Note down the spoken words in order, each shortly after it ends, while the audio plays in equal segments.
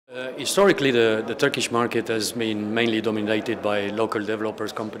Historically, the Turkish market has been mainly dominated by local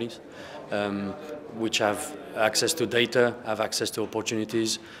developers companies, which have access to data, have access to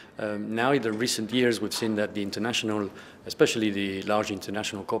opportunities. Now, in the recent years, we've seen that the international, especially the large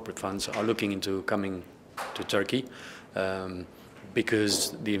international corporate funds, are looking into coming to Turkey.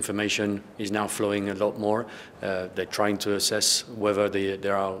 Because the information is now flowing a lot more. They're trying to assess whether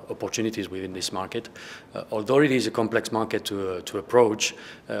there are opportunities within this market. Although it is a complex market to approach,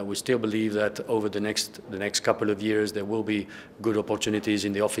 we still believe that over the next couple of years there will be good opportunities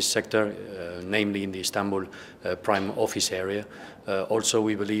in the office sector, namely in the Istanbul prime office area. Also,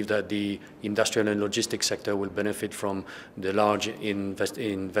 we believe that the industrial and logistics sector will benefit from the large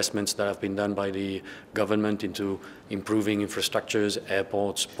investments that have been done by the government into improving infrastructures,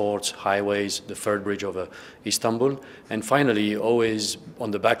 airports, ports, highways, the third bridge over Istanbul. And finally, always on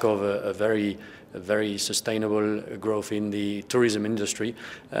the back of a very sustainable growth in the tourism industry,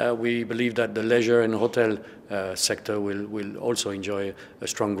 we believe that the leisure and hotel sector will also enjoy a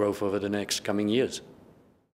strong growth over the next coming years.